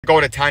go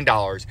to $10,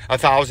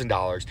 $1,000,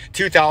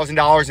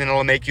 $2,000, and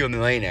it'll make you a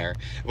millionaire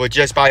with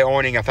just by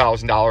owning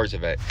 $1,000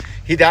 of it.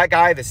 That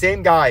guy, the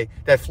same guy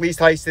that fleeced,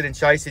 heisted, and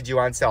shisted you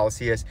on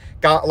Celsius,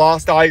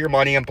 lost all your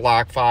money in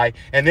BlockFi,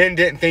 and then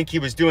didn't think he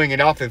was doing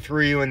enough and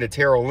threw you into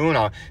Terra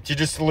Luna to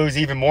just lose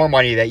even more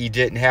money that you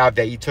didn't have,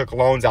 that you took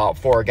loans out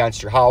for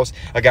against your house,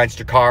 against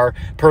your car,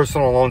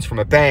 personal loans from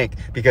a bank,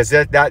 because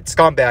that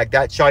scumbag,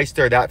 that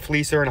shyster, that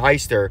fleecer and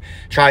heister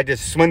tried to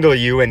swindle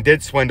you and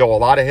did swindle a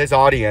lot of his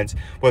audience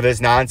with his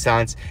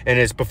nonsense and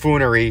his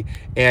buffoonery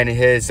and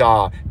his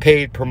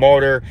paid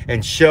promoter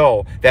and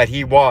shill that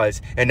he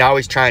was. And now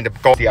he's trying to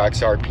go the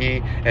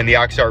XRP and the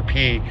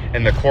XRP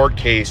and the court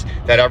case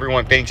that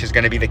everyone thinks is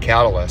going to be the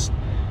catalyst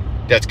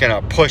that's going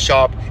to push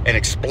up and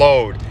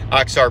explode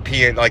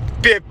XRP and like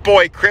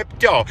Bitboy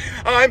crypto.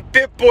 I'm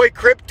Bitboy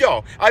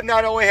crypto. I've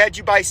not only had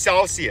you buy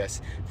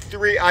Celsius,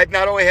 I've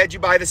not only had you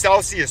buy the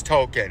Celsius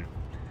token,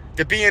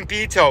 the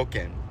BNB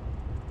token,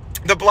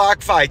 the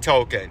BlockFi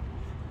token,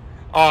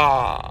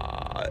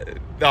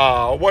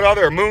 what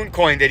other moon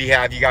coin did he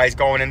have you guys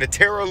going in? The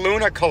Terra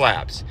Luna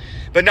collapse.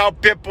 But now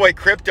Bitboy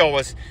crypto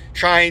was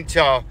trying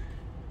to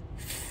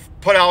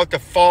put out the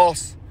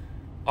false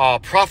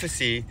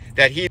prophecy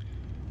that he...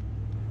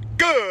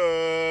 Good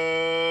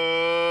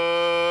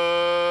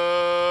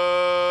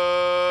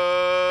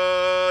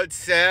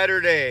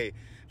Saturday,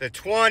 the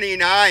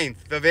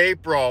 29th of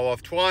April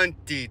of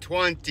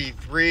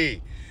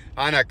 2023,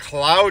 on a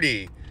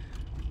cloudy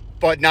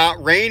but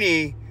not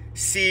rainy,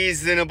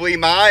 seasonably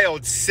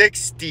mild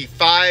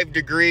 65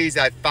 degrees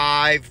at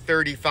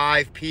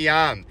 5:35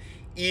 p.m.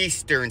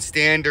 Eastern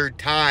Standard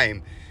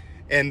Time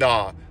in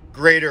the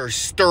greater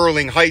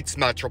Sterling Heights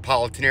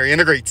metropolitan area in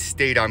the great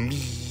state of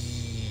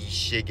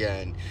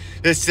Michigan.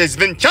 This is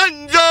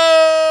Vincenzo'S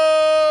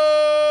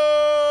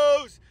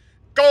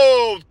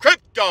Gold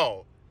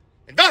Crypto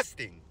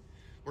Investing,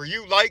 where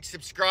you like,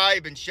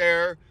 subscribe, and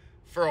share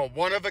for a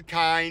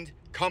one-of-a-kind,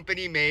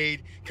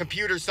 company-made,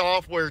 computer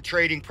software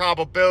trading,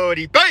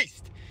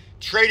 probability-based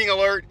trading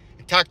alert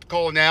and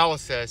tactical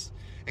analysis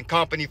and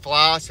company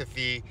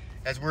philosophy,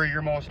 as we're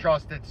your most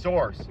trusted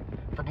source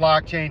for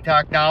blockchain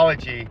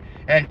technology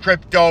and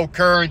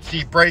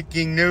cryptocurrency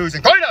breaking news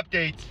and coin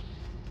updates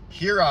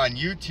here on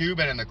YouTube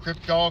and in the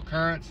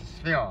cryptocurrency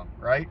sphere,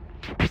 right?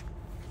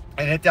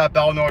 And hit that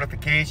bell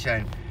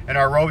notification in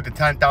our road to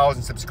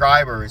 10,000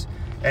 subscribers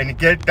and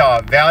get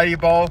the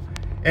valuable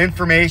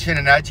information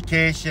and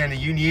education that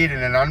you need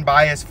in an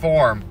unbiased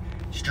form,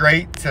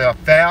 straight to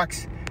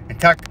facts and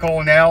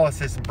technical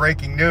analysis and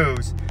breaking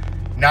news,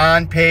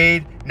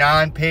 non-paid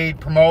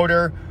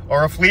promoter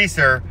or a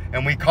fleecer,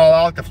 and we call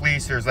out the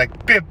fleecers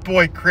like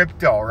Bitboy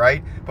crypto,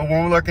 right? But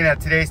when we're looking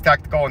at today's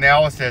technical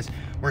analysis,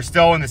 we're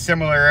still in the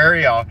similar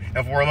area.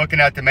 If we're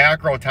looking at the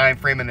macro time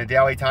frame and the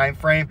daily time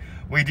frame,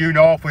 we do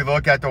know if we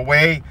look at the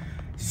way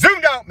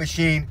zoomed out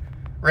machine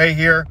right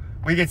here,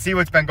 we can see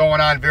what's been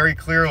going on very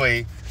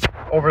clearly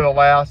over the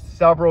last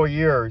several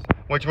years,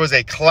 which was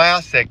a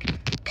classic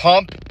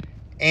pump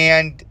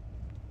and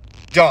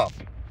dump,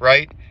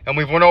 right? And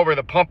we've went over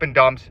the pump and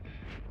dumps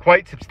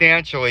quite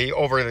substantially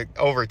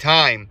over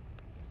time.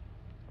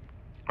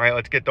 All right,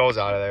 let's get those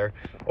out of there.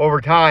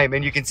 Over time,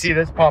 and you can see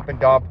this pump and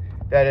dump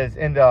that is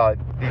in the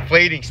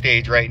deflating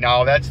stage right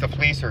now. That's the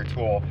fleecer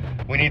tool.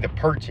 We need the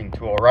perching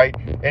tool, right?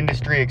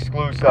 Industry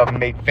exclusive and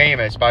made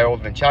famous by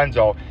old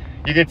Vincenzo.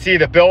 You can see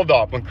the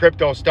buildup when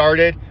crypto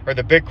started, or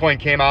the Bitcoin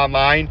came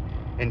online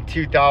in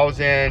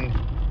 2000,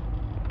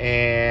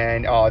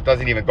 and it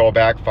doesn't even go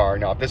back far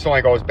enough. This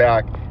only goes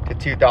back to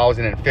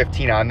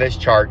 2015 on this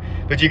chart.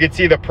 But you can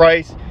see the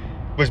price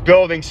was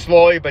building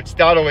slowly but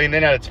steadily, and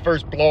then at its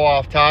first blow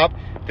off top,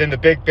 then the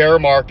big bear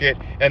market,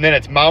 and then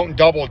its mountain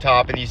double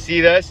top. And you see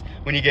this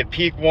when you get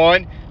peak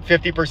 1,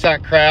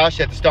 50%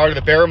 crash at the start of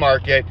the bear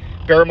market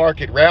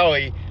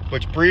rally,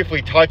 which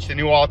briefly touched the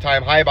new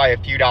all-time high by a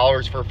few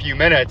dollars for a few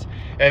minutes,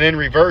 and then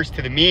reversed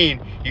to the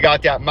mean. You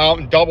got that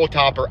mountain double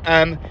top, or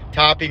M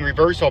topping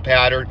reversal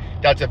pattern.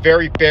 That's a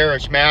very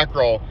bearish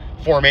macro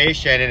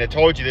formation, and it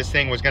told you this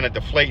thing was going to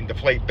deflate and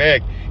deflate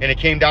big, and it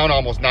came down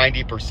almost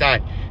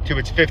 90% to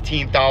its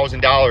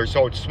 $15,000.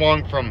 So it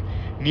swung from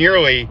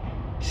nearly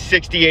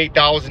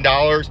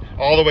 $68,000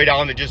 all the way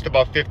down to just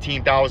about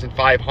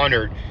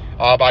 $15,500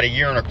 about a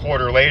year and a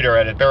quarter later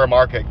at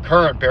a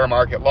current bear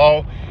market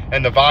low.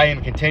 And the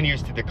volume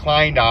continues to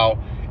decline now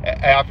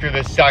after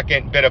this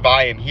second bit of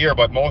volume here,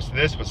 but most of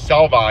this was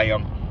sell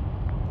volume.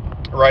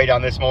 Right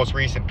on this most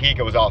recent peak,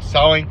 it was all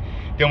selling.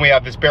 Then we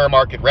have this bear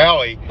market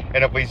rally,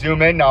 and if we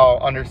zoom in now,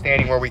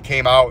 understanding where we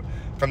came out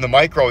from the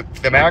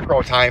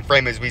macro time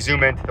frame, as we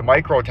zoom into the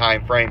micro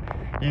time frame,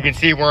 you can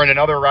see we're in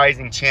another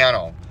rising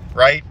channel,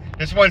 right?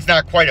 This one's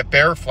not quite a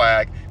bear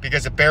flag,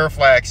 because a bear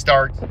flag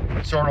starts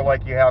sort of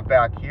like you have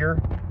back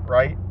here,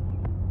 right?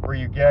 Where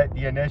you get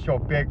the initial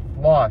big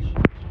flush.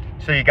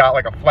 So you got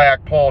like a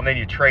flag pull, and then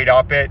you trade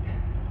up it,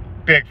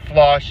 big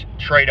flush,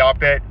 trade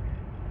up it,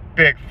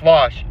 big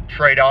flush,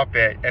 trade up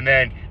it. And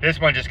then this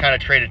one just kind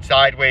of traded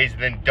sideways,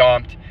 then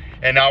dumped.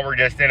 And now we're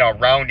just in a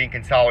rounding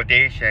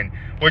consolidation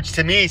which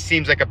to me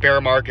seems like a bear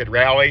market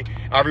rally.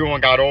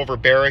 Everyone got over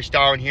bearish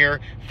down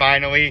here.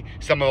 Finally,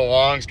 some of the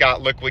longs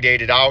got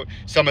liquidated out.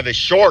 Some of the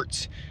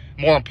shorts,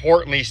 more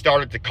importantly,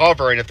 started to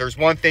cover. And if there's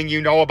one thing you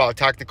know about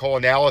technical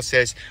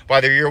analysis,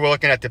 whether you're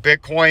looking at the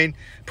Bitcoin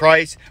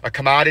price, a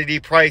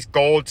commodity price,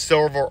 gold,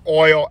 silver,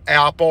 oil,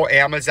 Apple,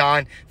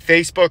 Amazon,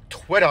 Facebook,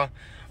 Twitter,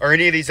 or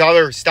any of these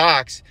other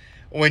stocks,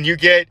 when you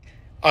get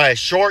a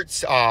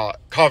shorts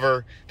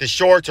cover, the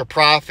shorts are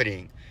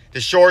profiting. The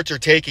shorts are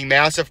taking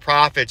massive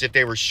profits if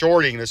they were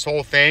shorting this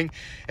whole thing.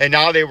 And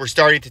now they were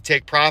starting to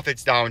take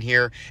profits down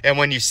here. And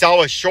when you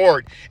sell a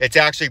short, it's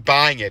actually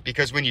buying it.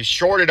 Because when you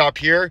short it up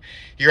here,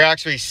 you're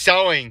actually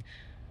selling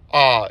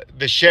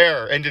the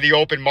share into the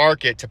open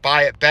market to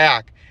buy it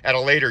back at a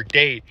later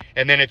date.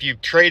 And then if you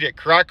trade it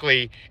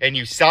correctly and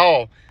you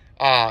sell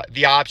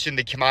the option,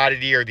 the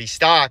commodity, or the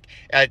stock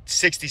at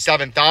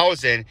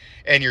 67,000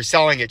 and you're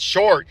selling it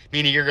short,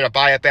 meaning you're going to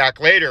buy it back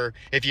later.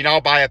 If you now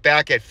buy it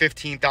back at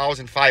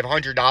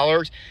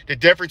 $15,500, the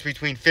difference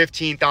between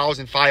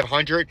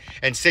 $15,500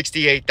 and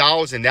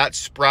 $68,000, that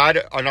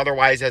spread, and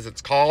otherwise as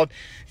it's called,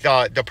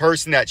 the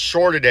person that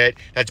shorted it,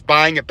 that's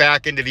buying it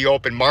back into the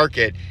open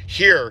market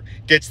here,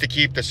 gets to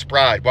keep the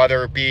spread,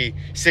 whether it be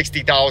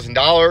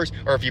 $60,000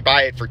 or if you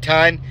buy it for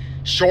 10,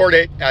 short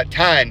it at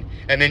 10,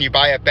 and then you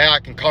buy it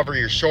back and cover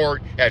your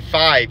short at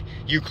 5,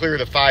 you clear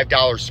the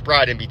 $5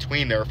 spread in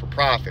between there for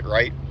profit,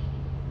 right?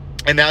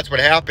 And that's what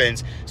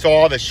happens. So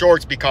all the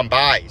shorts become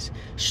buys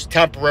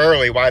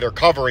temporarily while they're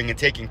covering and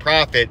taking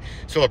profit.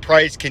 So the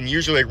price can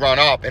usually run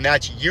up, and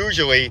that's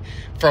usually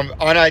from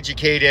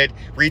uneducated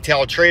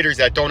retail traders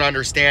that don't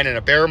understand in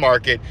a bear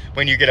market.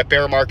 When you get a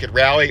bear market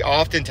rally,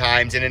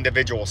 oftentimes in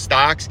individual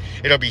stocks,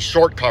 it'll be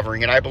short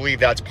covering. And I believe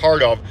that's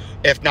part of,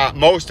 if not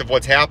most of,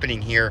 what's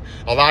happening here.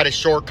 A lot of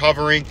short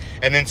covering,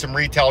 and then some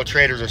retail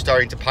traders are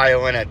starting to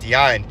pile in at the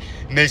end,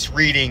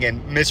 misreading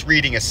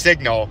a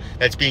signal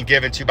that's being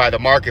given to by the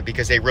market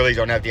because they really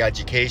don't have the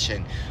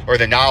education or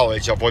the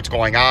knowledge of what's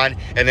going on.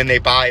 And then they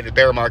buy the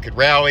bear market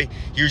rally,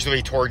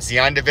 usually towards the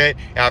end of it,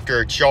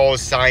 after it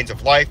shows signs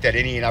of life that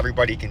any and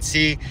everybody can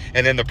see,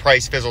 and then the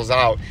price fizzles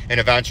out and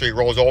eventually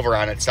rolls over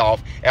on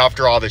itself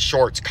after all the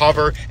shorts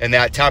cover, and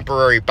that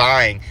temporary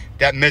buying,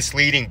 that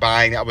misleading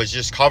buying that was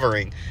just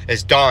covering,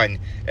 is done,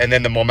 and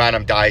then the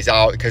momentum dies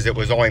out because it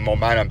was only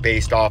momentum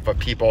based off of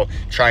people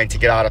trying to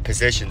get out of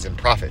positions and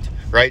profit,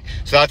 right?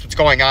 So that's what's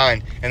going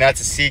on, and that's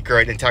a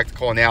secret in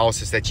technical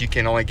analysis that you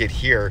can only get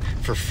here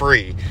for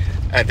free.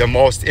 The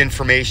most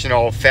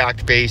informational,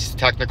 fact-based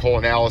technical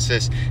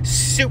analysis,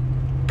 super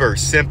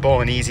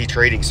simple and easy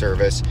trading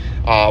service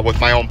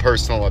with my own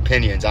personal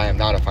opinions. I am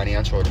not a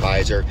financial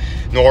advisor,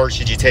 nor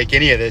should you take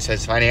any of this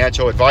as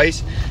financial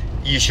advice.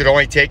 You should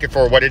only take it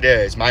for what it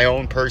is, my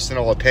own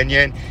personal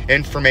opinion,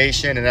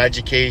 information and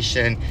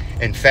education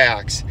and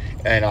facts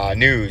and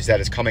news that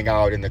is coming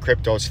out in the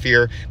crypto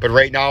sphere. But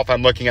right now, if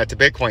I'm looking at the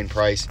Bitcoin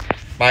price,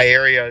 my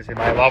areas and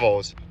my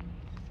levels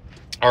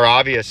are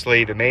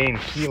obviously the main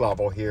key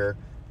level here,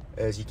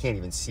 as you can't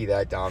even see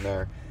that down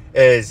there,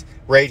 is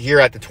right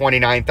here at the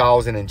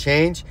 29,000 and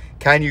change.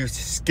 Can you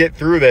get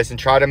through this and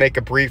try to make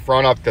a brief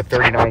run up to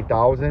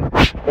 39,000,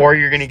 or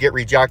you're going to get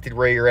rejected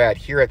where you're at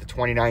here at the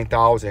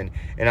 29,000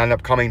 and end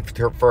up coming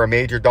for a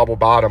major double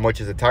bottom,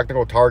 which is a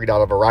technical target out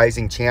of a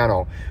rising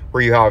channel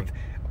where you have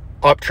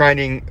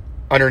uptrending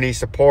underneath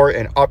support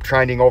and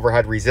uptrending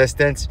overhead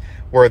resistance,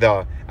 where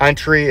the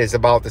entry is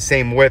about the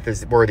same width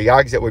as where the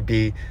exit would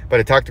be, but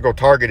a technical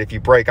target, if you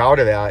break out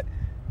of that,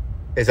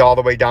 is all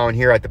the way down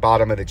here at the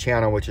bottom of the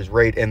channel, which is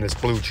right in this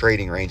blue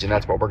trading range, and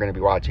that's what we're going to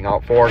be watching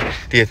out for.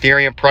 The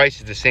Ethereum price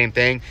is the same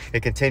thing.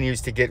 It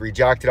continues to get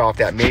rejected off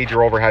that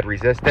major overhead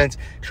resistance,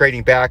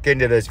 trading back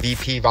into this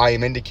VP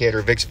volume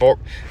indicator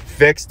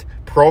fixed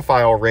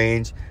profile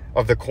range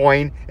of the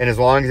coin, and as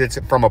long as it's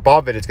from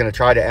above it, it's going to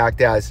try to act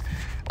as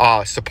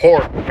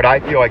support. But I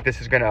feel like this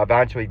is going to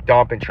eventually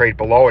dump and trade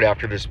below it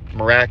after this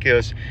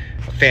miraculous,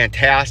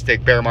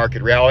 fantastic bear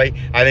market rally.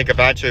 I think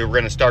eventually we're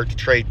going to start to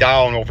trade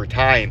down over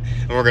time,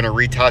 and we're going to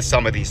retest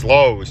some of these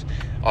lows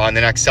in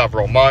the next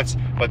several months.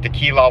 But the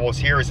key levels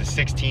here is the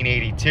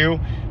 1682,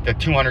 the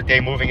 200-day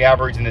moving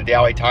average in the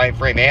daily time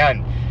frame,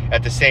 and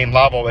at the same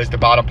level as the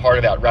bottom part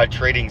of that red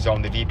trading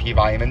zone, the VP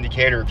volume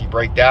indicator. If you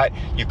break that,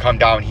 you come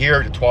down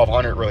here to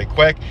 1200 really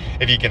quick.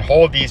 If you can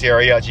hold these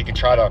areas, you can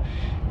try to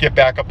get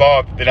back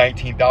above the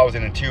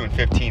 19,002 and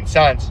 15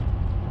 cents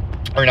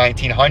or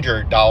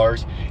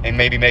 $1,900 and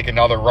maybe make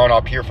another run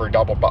up here for a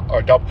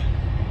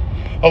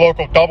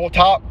local double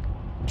top.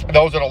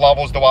 Those are the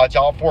levels to watch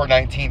out for.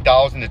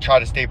 19,000 to try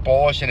to stay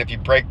bullish, and if you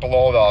break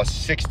below the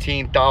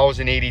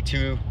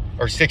 16,082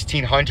 or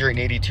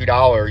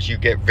 $1,682, you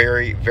get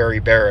very, very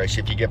bearish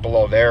if you get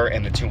below there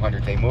and the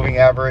 200-day moving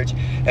average.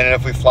 And then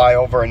if we fly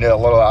over into a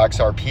little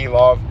XRP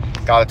love,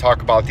 got to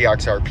talk about the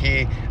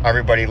XRP.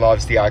 Everybody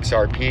loves the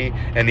XRP,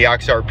 and the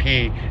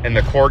XRP in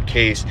the court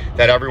case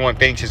that everyone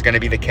thinks is going to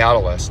be the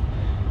catalyst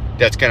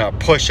that's going to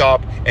push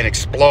up and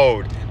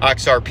explode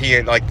XRP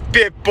and like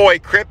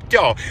Bitboy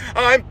crypto.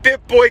 I'm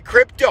Bitboy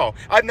crypto.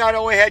 I've not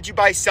only had you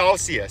buy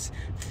Celsius,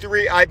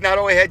 I've not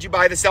only had you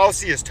buy the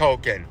Celsius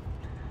token.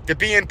 the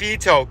BNB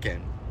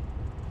token,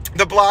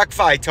 the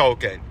BlockFi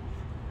token,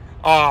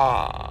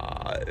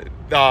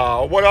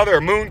 what other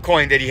moon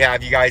coin did he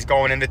have, you guys,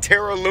 going in? The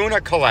Terra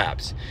Luna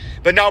collapse.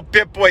 But now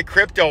Bitboy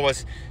Crypto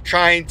was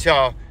trying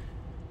to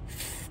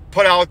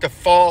put out the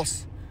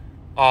false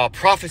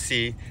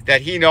prophecy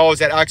that he knows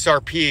that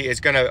XRP is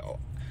going to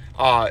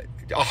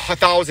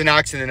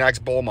 1,000x in the next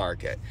bull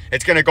market.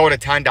 It's going to go to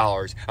 $10,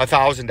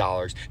 $1,000,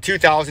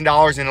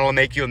 $2,000, and it'll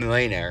make you a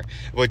millionaire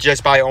with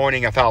just by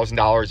owning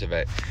 $1,000 of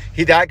it.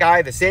 That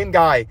guy, the same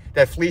guy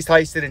that fleeced,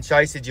 heisted, and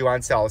shysted you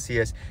on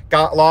Celsius,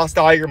 lost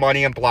all your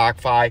money in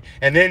BlockFi,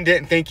 and then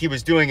didn't think he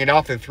was doing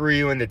enough and threw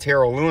you into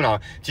Terra Luna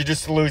to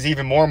just lose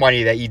even more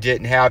money that you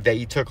didn't have, that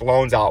you took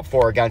loans out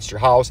for against your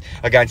house,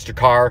 against your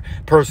car,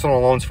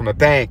 personal loans from a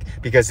bank,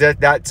 because that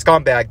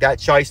scumbag, that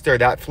shyster,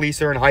 that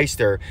fleecer and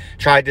heister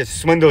tried to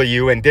swindle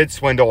you and did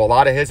swindle a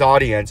lot of his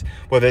audience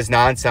with his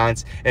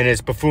nonsense and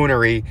his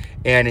buffoonery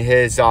and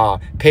his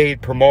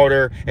paid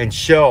promoter and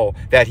shill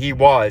that he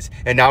was.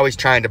 And now he's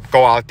trying to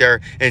go out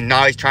there and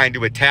now he's trying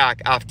to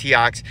attack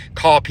FTX,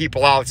 call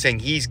people out saying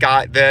he's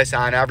got this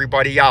on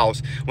everybody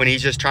else when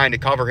he's just trying to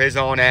cover his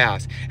own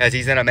ass, as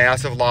he's in a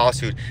massive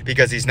lawsuit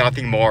because he's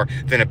nothing more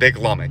than a big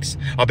lummox,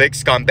 a big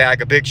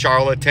scumbag, a big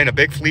charlatan, a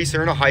big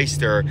fleecer and a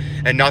heister,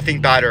 and nothing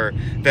better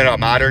than a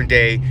modern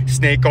day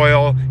snake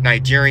oil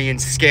Nigerian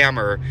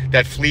scammer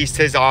that fleeced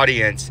his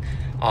audience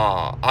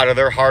out of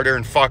their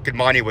hard-earned fucking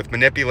money with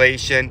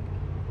manipulation,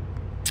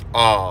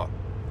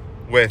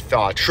 with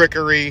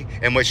trickery,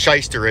 and with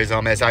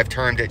shysterism, as I've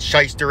termed it,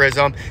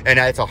 shysterism, and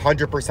it's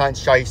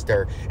 100%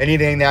 shyster.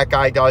 Anything that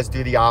guy does,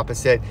 do the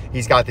opposite.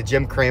 He's got the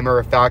Jim Cramer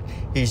effect.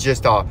 He's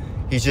just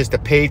a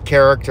paid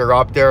character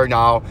up there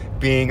now,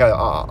 being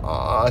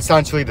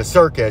essentially the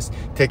circus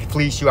to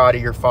fleece you out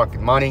of your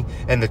fucking money.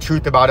 And the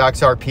truth about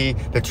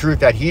XRP, the truth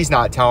that he's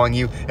not telling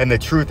you, and the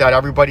truth that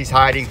everybody's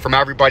hiding from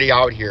everybody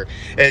out here,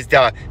 is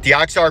the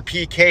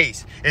XRP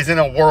case isn't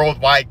a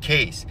worldwide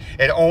case.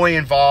 It only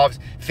involves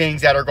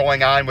things that are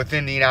going on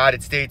within the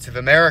United States of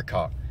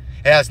America.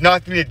 It has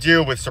nothing to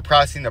do with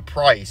suppressing the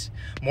price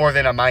more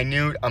than a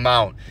minute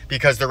amount,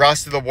 because the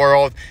rest of the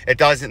world,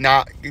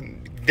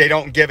 they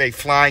don't give a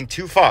flying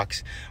two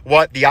fucks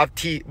what the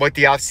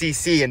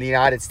FCC in the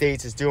United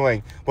States is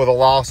doing with a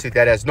lawsuit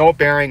that has no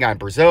bearing on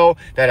Brazil,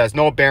 that has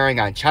no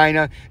bearing on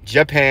China,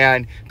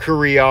 Japan,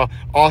 Korea,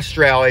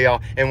 Australia,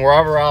 and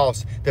wherever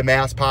else the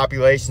mass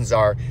populations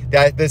are.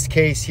 That this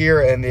case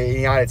here in the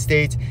United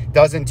States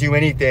doesn't do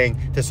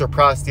anything to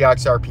suppress the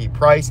XRP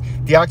price.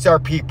 The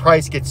XRP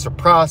price gets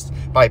suppressed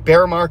by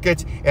bear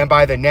markets and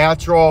by the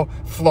natural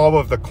flow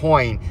of the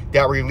coin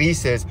that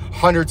releases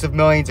hundreds of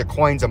millions of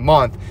coins a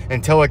month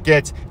until it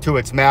gets to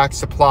its max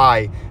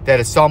supply, that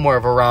is somewhere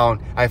of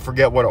around, I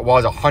forget what it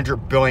was,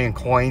 100 billion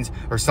coins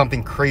or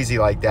something crazy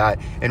like that.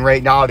 And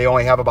right now they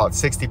only have about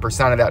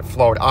 60% of that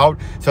flowed out,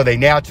 so they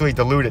naturally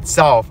dilute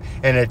itself,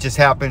 and it just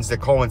happens to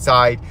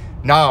coincide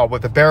now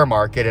with the bear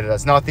market. It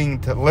has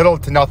little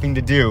to nothing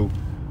to do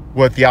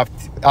with the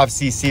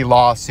FCC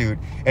lawsuit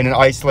in an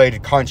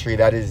isolated country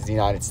that is the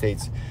United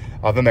States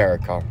of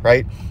America,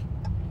 right?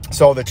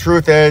 So the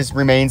truth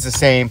remains the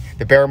same.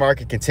 The bear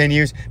market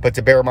continues, but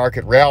the bear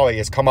market rally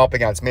has come up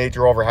against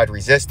major overhead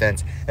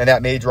resistance, and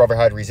that major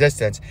overhead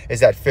resistance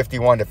is at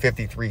 51 to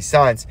 53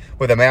 cents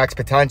with a max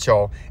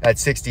potential at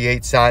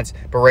 68 cents.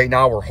 But right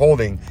now we're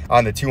holding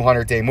on the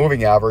 200-day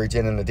moving average,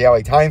 and in the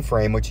daily time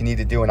frame, what you need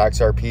to do in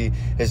XRP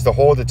is to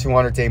hold the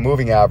 200-day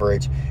moving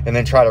average and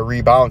then try to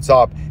rebounce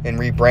up and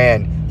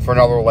rebrand for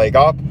another leg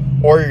up,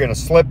 or you're going to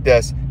slip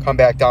this, come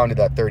back down to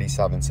that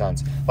 37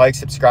 cents. Like,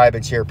 subscribe,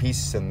 and share.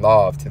 Peace and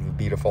love to the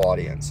beautiful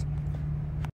audience.